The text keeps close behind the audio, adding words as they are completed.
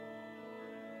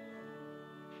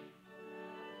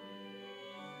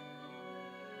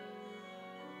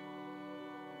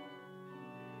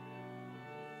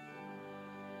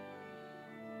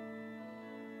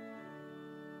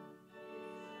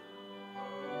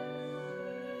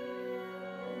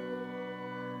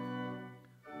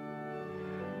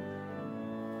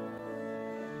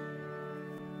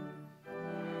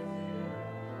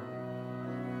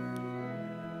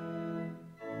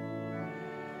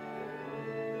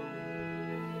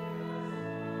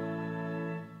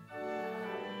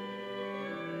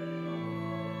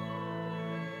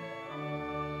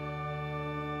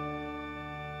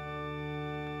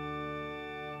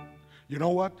You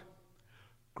know what?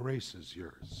 Grace is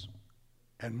yours,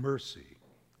 and mercy,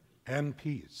 and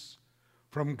peace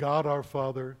from God our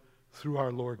Father through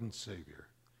our Lord and Savior,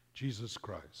 Jesus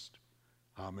Christ.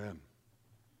 Amen.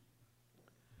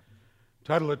 The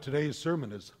title of today's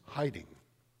sermon is Hiding.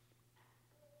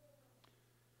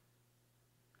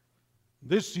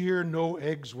 This year, no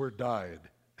eggs were dyed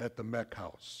at the Meck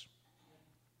House.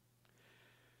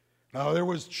 Now, there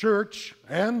was church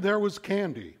and there was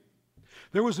candy.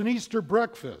 There was an Easter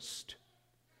breakfast,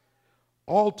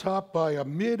 all topped by a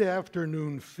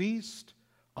mid-afternoon feast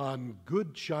on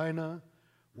good china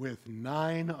with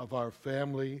 9 of our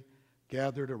family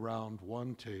gathered around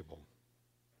one table.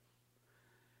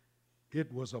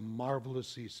 It was a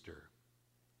marvelous Easter.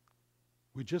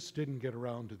 We just didn't get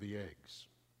around to the eggs.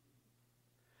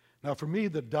 Now, for me,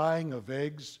 the dyeing of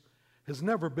eggs has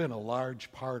never been a large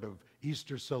part of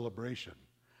Easter celebration.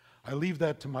 I leave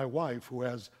that to my wife, who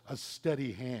has a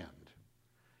steady hand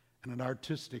and an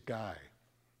artistic eye.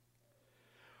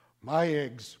 My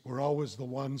eggs were always the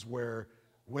ones where,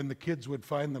 when the kids would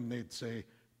find them, they'd say,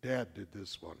 "Dad did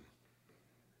this one."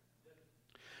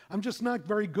 I'm just not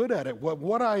very good at it.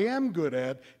 What I am good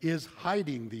at is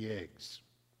hiding the eggs.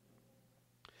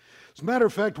 As a matter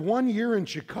of fact, one year in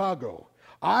Chicago,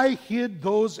 I hid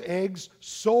those eggs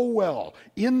so well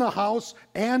in the house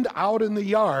and out in the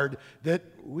yard that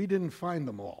we didn't find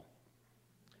them all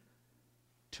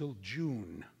till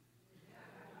June.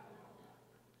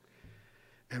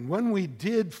 And when we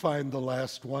did find the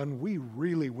last one, we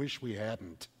really wish we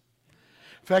hadn't.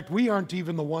 In fact, we aren't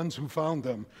even the ones who found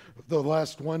them. The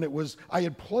last one, I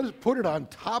had put it on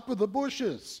top of the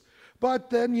bushes.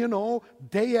 But then,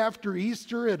 day after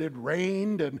Easter, it had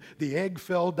rained and the egg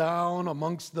fell down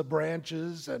amongst the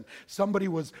branches, and somebody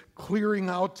was clearing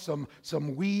out some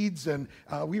weeds, and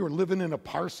we were living in a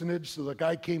parsonage, so the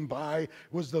guy came by.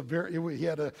 He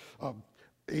had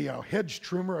a hedge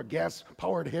trimmer, a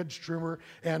gas-powered hedge trimmer,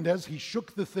 and as he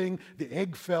shook the thing, the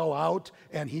egg fell out,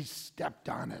 and he stepped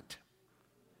on it.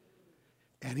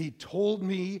 And he told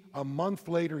me a month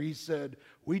later, he said,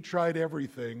 "We tried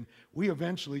everything. We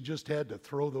eventually just had to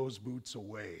throw those boots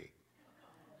away."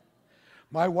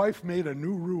 My wife made a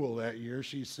new rule that year.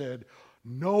 She said,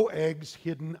 "No eggs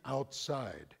hidden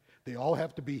outside. They all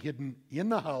have to be hidden in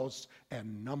the house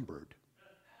and numbered."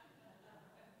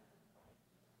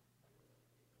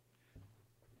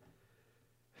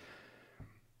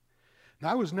 Now,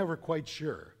 I was never quite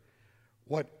sure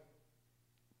what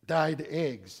dyed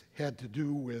eggs had to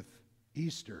do with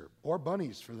Easter, or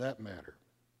bunnies for that matter.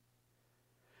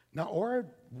 Now, or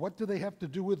what do they have to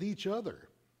do with each other?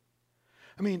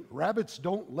 I mean, rabbits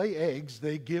don't lay eggs,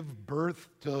 they give birth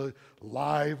to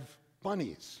live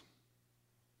bunnies.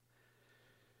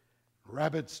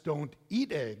 Rabbits don't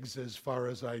eat eggs, as far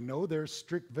as I know. They're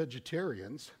strict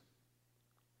vegetarians.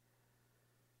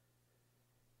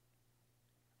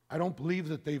 I don't believe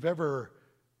that they've ever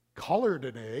colored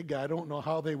an egg. I don't know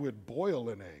how they would boil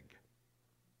an egg.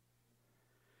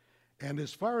 And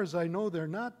as far as I know, they're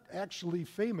not actually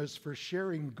famous for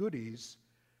sharing goodies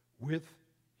with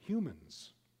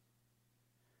humans.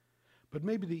 But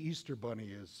maybe the Easter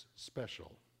bunny is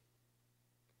special.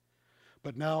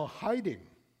 But now hiding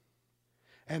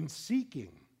and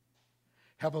seeking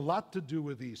have a lot to do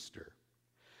with Easter.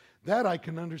 That I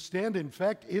can understand. In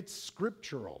fact, it's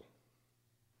scriptural.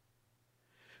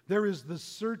 There is the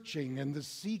searching and the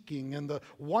seeking and the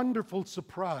wonderful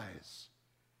surprise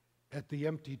at the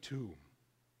empty tomb.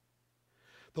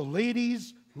 The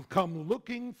ladies come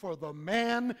looking for the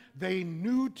man they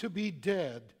knew to be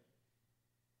dead,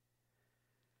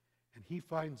 and he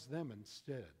finds them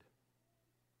instead.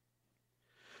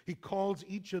 He calls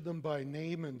each of them by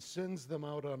name and sends them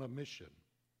out on a mission.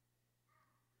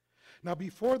 Now,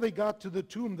 before they got to the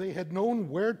tomb, they had known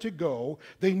where to go.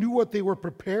 They knew what they were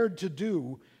prepared to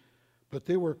do, but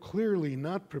they were clearly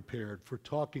not prepared for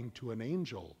talking to an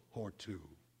angel or two,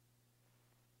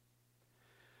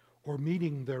 or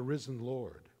meeting their risen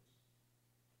Lord.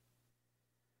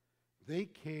 They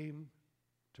came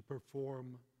to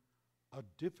perform a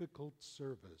difficult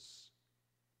service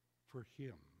for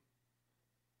him,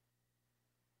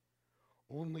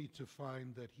 only to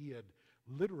find that he had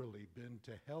literally been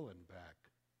to hell and back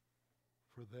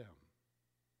for them.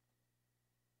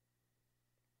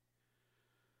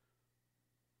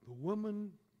 The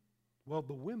women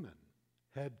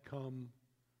had come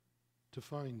to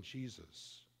find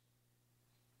Jesus.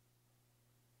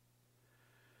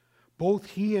 Both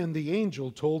he and the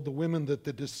angel told the women that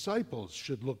the disciples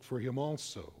should look for him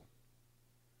also,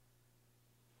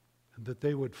 and that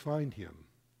they would find him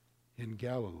in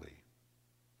Galilee.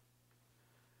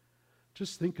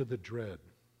 Just think of the dread.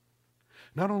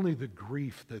 Not only the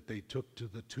grief that they took to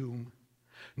the tomb,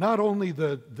 not only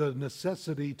the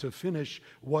necessity to finish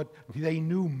what they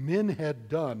knew men had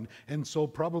done, and so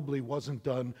probably wasn't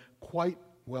done quite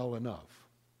well enough,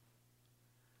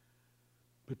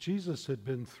 but Jesus had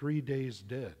been 3 days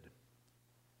dead.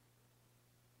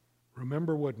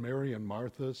 Remember what Mary and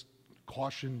Martha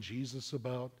cautioned Jesus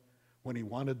about when he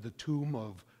wanted the tomb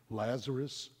of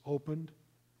Lazarus opened?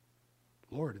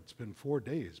 Lord, it's been 4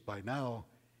 days. By now,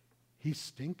 he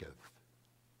stinketh.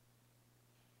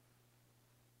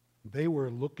 They were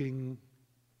looking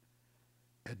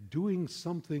at doing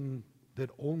something that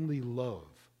only love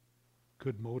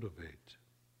could motivate.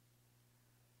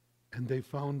 And they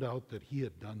found out that he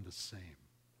had done the same.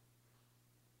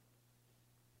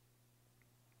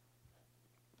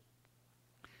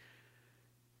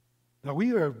 Now,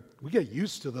 we get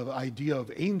used to the idea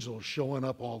of angels showing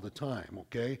up all the time,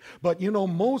 okay? But,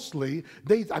 mostly,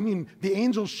 the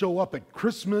angels show up at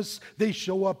Christmas, they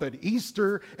show up at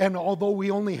Easter, and although we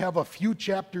only have a few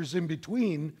chapters in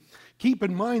between, keep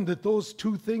in mind that those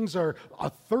two things are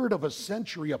a third of a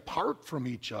century apart from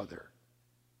each other.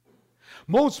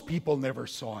 Most people never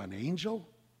saw an angel.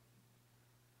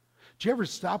 Did you ever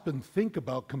stop and think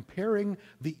about comparing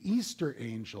the Easter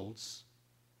angels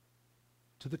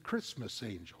to the Christmas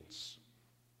angels?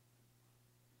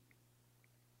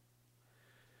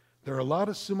 There are a lot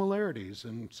of similarities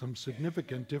and some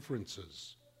significant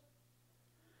differences.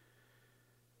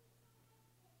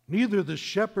 Neither the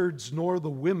shepherds nor the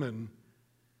women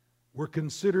were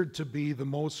considered to be the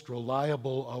most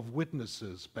reliable of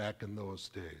witnesses back in those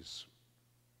days.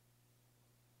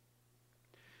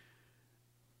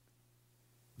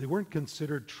 They weren't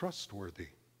considered trustworthy.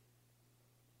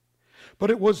 But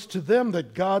it was to them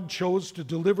that God chose to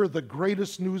deliver the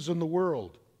greatest news in the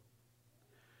world.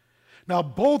 Now,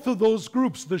 both of those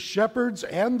groups, the shepherds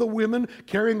and the women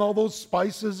carrying all those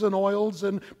spices and oils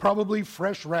and probably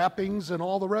fresh wrappings and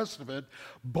all the rest of it,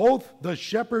 both the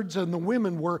shepherds and the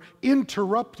women were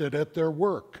interrupted at their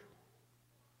work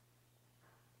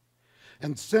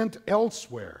and sent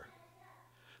elsewhere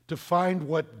to find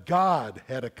what God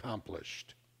had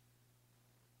accomplished.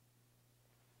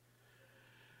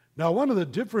 Now, one of the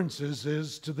differences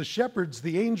is to the shepherds,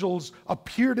 the angels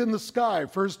appeared in the sky,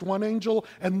 first one angel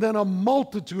and then a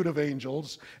multitude of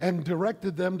angels, and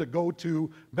directed them to go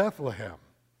to Bethlehem.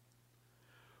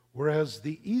 Whereas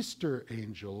the Easter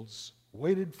angels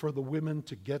waited for the women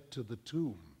to get to the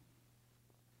tomb.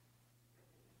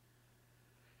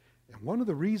 And one of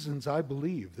the reasons I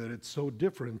believe that it's so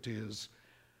different is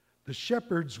the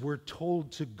shepherds were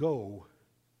told to go.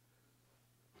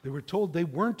 They were told they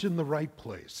weren't in the right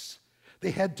place.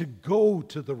 They had to go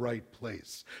to the right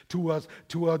place, to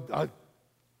a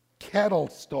cattle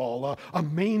stall, a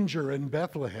manger in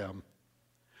Bethlehem.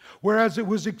 Whereas it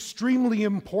was extremely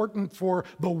important for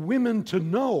the women to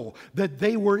know that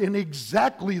they were in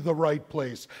exactly the right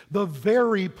place, the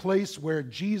very place where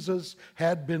Jesus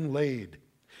had been laid.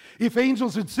 If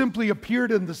angels had simply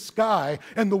appeared in the sky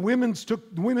and the women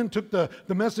took the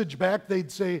message back,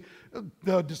 they'd say,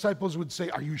 the disciples would say,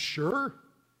 "Are you sure?"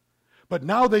 But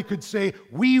now they could say,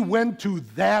 "We went to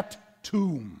that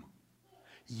tomb.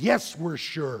 Yes, we're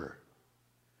sure.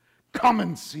 Come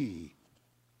and see.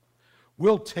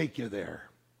 We'll take you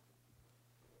there."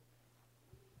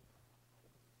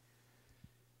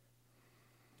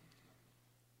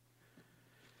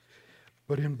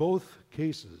 But in both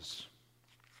cases,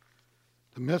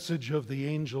 the message of the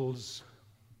angels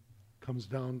comes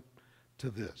down to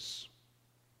this: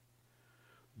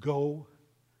 go,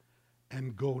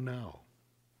 and go now.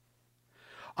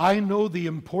 I know the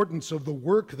importance of the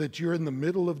work that you're in the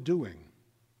middle of doing,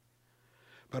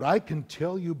 but I can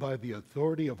tell you by the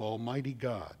authority of Almighty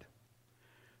God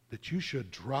that you should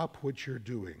drop what you're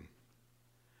doing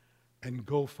and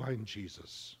go find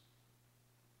Jesus.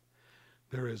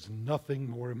 There is nothing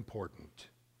more important.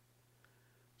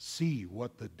 See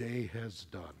what the day has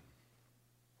done.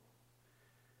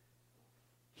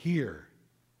 Here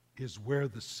is where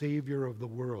the Savior of the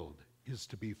world is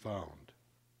to be found.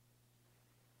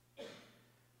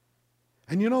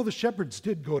 And the shepherds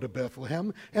did go to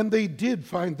Bethlehem, and they did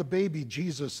find the baby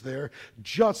Jesus there,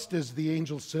 just as the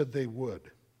angel said they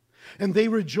would. And they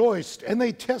rejoiced, and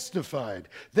they testified.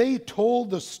 They told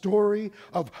the story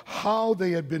of how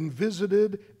they had been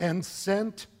visited and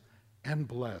sent and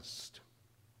blessed.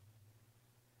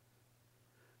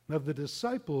 Now, the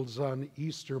disciples on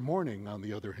Easter morning, on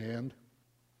the other hand,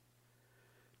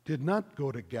 did not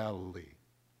go to Galilee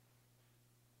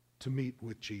to meet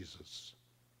with Jesus.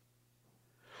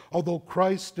 Although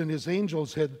Christ and his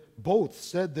angels had both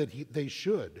said that they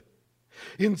should.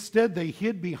 Instead, they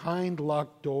hid behind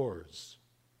locked doors.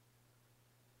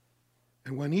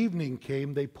 And when evening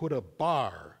came, they put a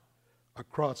bar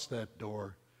across that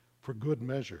door for good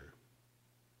measure.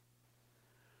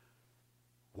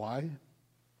 Why?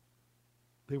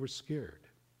 They were scared.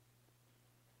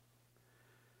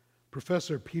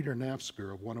 Professor Peter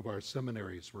Nafzger of one of our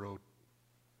seminaries wrote,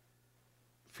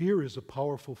 "Fear is a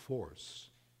powerful force.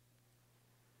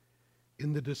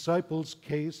 In the disciples'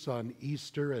 case on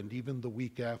Easter and even the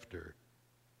week after,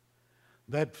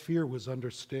 that fear was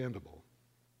understandable.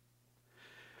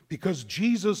 Because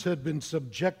Jesus had been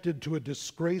subjected to a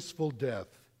disgraceful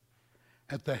death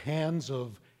at the hands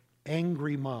of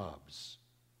angry mobs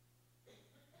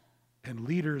and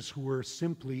leaders who were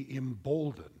simply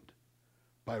emboldened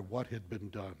by what had been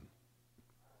done.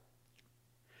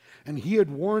 And he had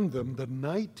warned them the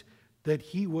night that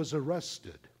he was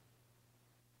arrested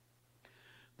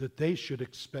that they should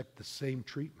expect the same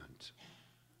treatment.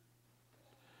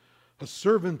 A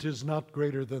servant is not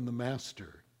greater than the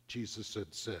master, Jesus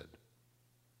had said.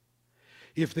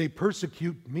 If they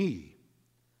persecute me,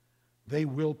 they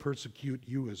will persecute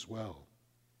you as well.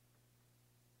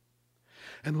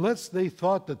 Unless they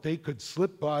thought that they could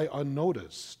slip by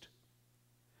unnoticed,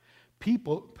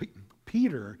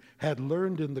 Peter had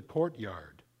learned in the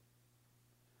courtyard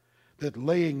that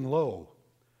laying low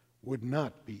would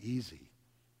not be easy.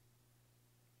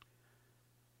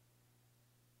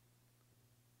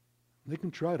 They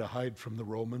can try to hide from the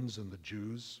Romans and the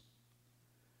Jews,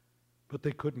 but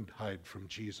they couldn't hide from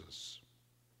Jesus.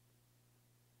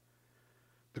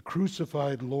 The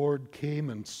crucified Lord came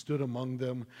and stood among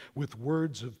them with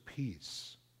words of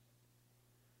peace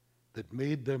that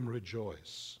made them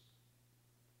rejoice,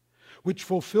 which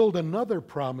fulfilled another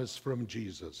promise from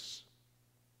Jesus,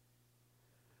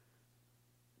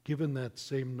 given that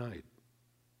same night.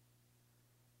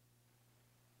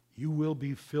 You will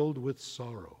be filled with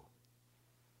sorrow,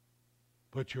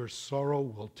 but your sorrow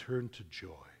will turn to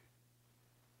joy.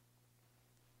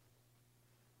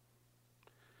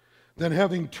 Then,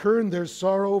 having turned their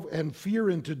sorrow and fear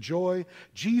into joy,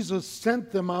 Jesus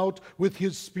sent them out with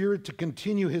his Spirit to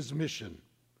continue his mission.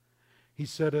 He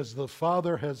said, "As the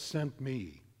Father has sent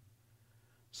me,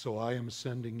 so I am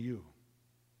sending you."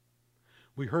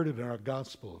 We heard it in our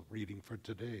gospel reading for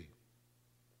today.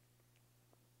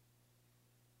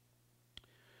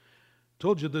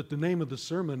 Told you that the name of the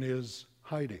sermon is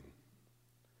Hiding.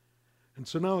 And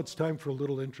so now it's time for a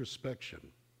little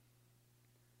introspection.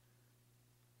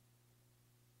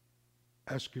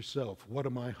 Ask yourself, what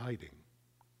am I hiding?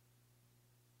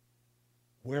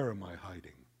 Where am I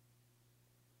hiding?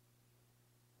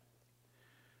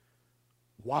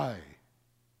 Why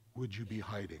would you be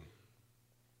hiding?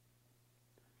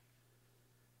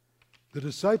 The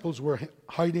disciples were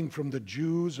hiding from the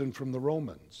Jews and from the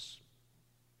Romans.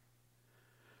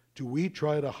 Do we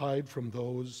try to hide from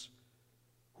those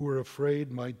who are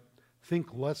afraid might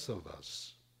think less of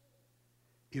us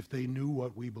if they knew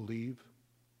what we believe?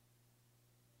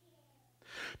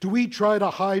 Do we try to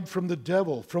hide from the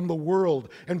devil, from the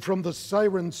world, and from the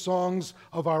siren songs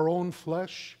of our own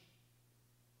flesh?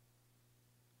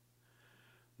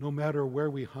 No matter where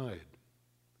we hide,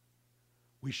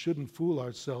 we shouldn't fool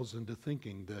ourselves into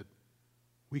thinking that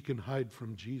we can hide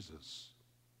from Jesus.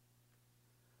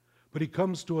 But he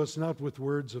comes to us not with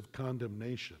words of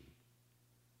condemnation,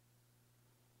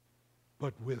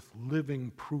 but with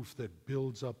living proof that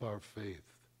builds up our faith.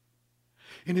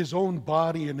 In his own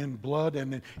body and in blood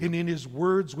and in his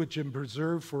words which have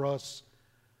preserved for us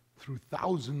through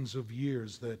thousands of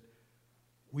years that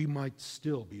we might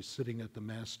still be sitting at the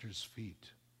Master's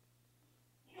feet.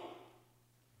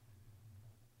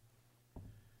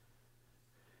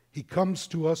 He comes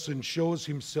to us and shows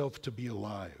himself to be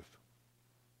alive.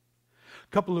 A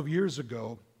couple of years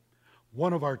ago,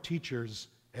 one of our teachers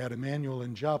at Emmanuel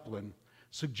in Joplin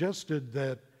suggested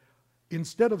that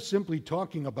instead of simply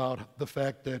talking about the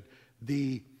fact that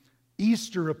the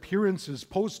Easter appearances,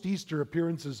 post-Easter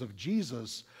appearances of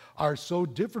Jesus are so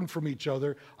different from each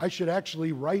other, I should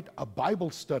actually write a Bible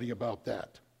study about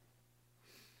that.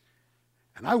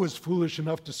 And I was foolish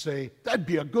enough to say, that'd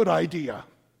be a good idea.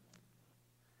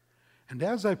 And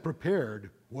as I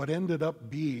prepared what ended up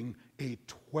being a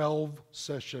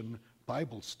 12-session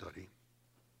Bible study,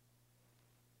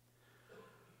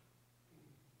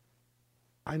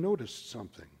 I noticed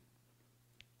something.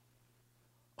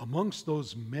 Amongst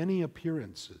those many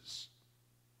appearances,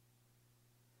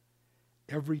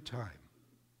 every time,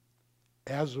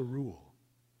 as a rule,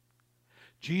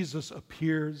 Jesus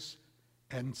appears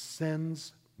and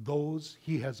sends those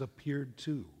he has appeared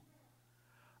to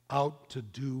out to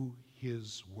do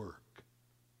his work.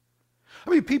 I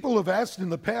mean, people have asked in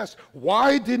the past,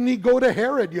 why didn't he go to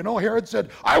Herod? You know, Herod said,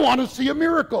 I want to see a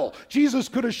miracle. Jesus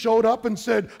could have showed up and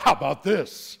said, how about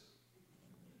this?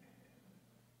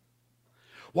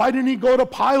 Why didn't he go to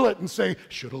Pilate and say,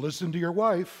 should have listened to your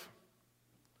wife?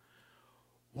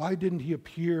 Why didn't he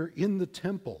appear in the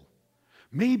temple?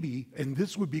 Maybe, and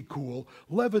this would be cool,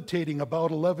 levitating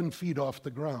about 11 feet off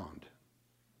the ground.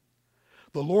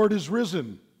 The Lord is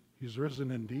risen. He's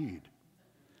risen indeed.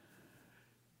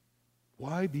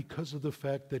 Why? Because of the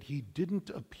fact that he didn't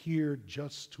appear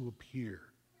just to appear,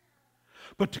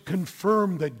 but to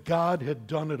confirm that God had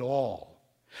done it all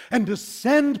and to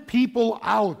send people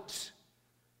out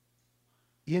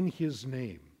in his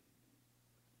name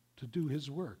to do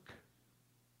his work.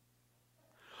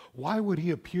 Why would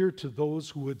he appear to those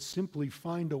who would simply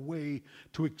find a way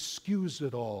to excuse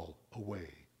it all away?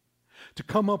 To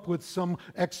come up with some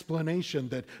explanation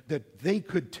that they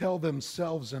could tell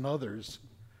themselves and others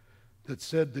that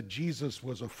said that Jesus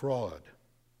was a fraud.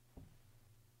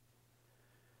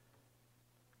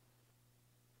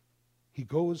 He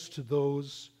goes to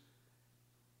those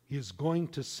he is going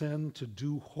to send to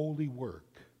do holy work.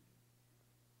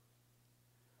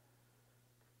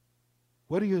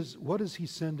 What is he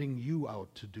sending you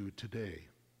out to do today?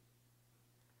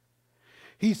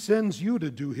 He sends you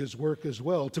to do his work as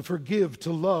well, to forgive,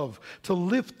 to love, to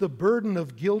lift the burden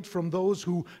of guilt from those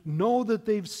who know that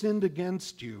they've sinned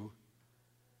against you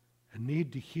and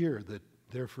need to hear that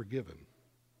they're forgiven.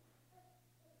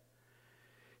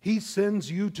 He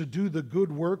sends you to do the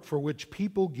good work for which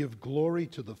people give glory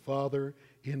to the Father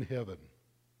in heaven.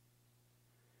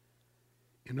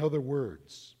 In other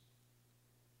words,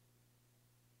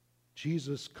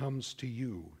 Jesus comes to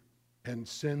you and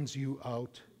sends you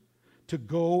out to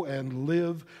go and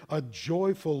live a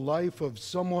joyful life of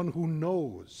someone who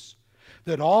knows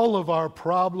that all of our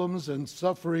problems and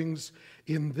sufferings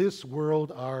in this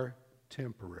world are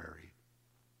temporary.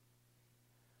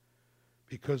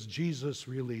 Because Jesus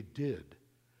really did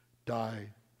die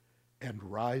and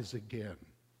rise again.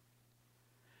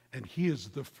 And he is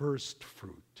the first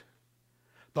fruit.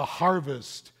 The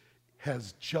harvest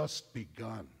has just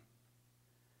begun.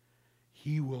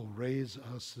 He will raise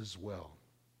us as well.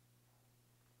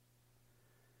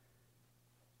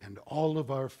 And all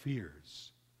of our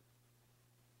fears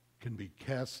can be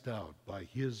cast out by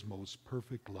his most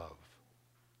perfect love.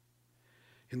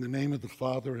 In the name of the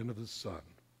Father, and of the Son,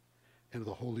 and of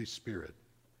the Holy Spirit.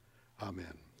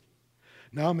 Amen.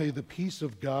 Now may the peace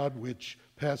of God, which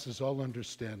passes all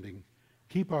understanding,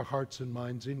 keep our hearts and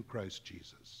minds in Christ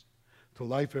Jesus, to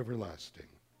life everlasting.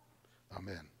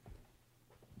 Amen.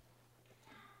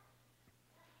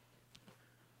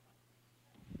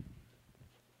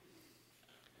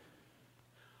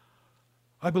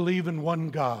 I believe in one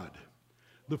God,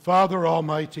 the Father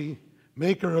Almighty,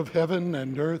 maker of heaven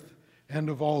and earth and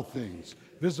of all things,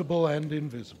 visible and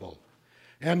invisible,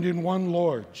 and in one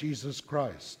Lord, Jesus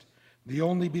Christ, the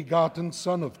only begotten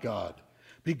Son of God,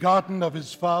 begotten of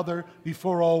his Father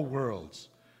before all worlds,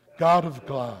 God of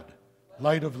God,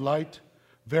 light of light,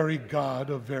 very God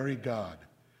of very God,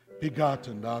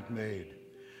 begotten, not made,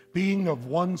 being of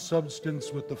one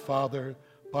substance with the Father,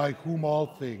 by whom all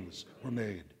things were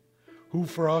made, who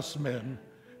for us men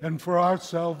and for our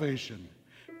salvation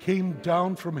came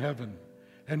down from heaven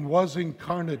and was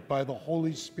incarnate by the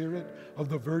Holy Spirit of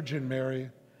the Virgin Mary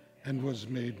and was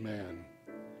made man.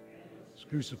 Was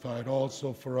crucified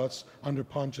also for us under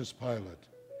Pontius Pilate.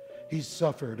 He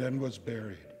suffered and was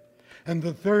buried. And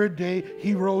the third day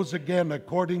he rose again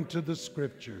according to the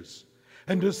Scriptures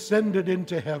and ascended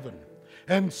into heaven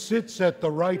and sits at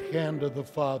the right hand of the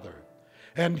Father.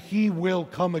 And he will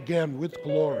come again with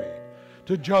glory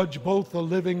to judge both the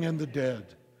living and the dead,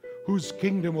 whose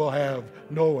kingdom will have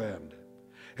no end.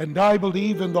 And I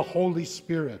believe in the Holy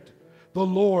Spirit, the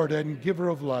Lord and giver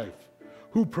of life,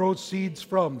 who proceeds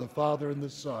from the Father and the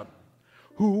Son,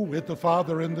 who with the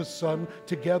Father and the Son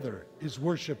together is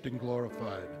worshipped and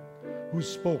glorified, who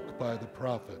spoke by the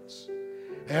prophets.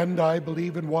 And I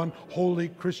believe in one holy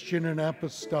Christian and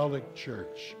apostolic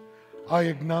church. I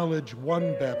acknowledge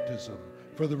one baptism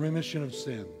for the remission of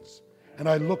sins, and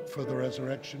I look for the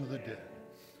resurrection of the dead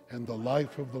and the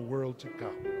life of the world to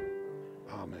come.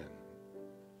 Amen.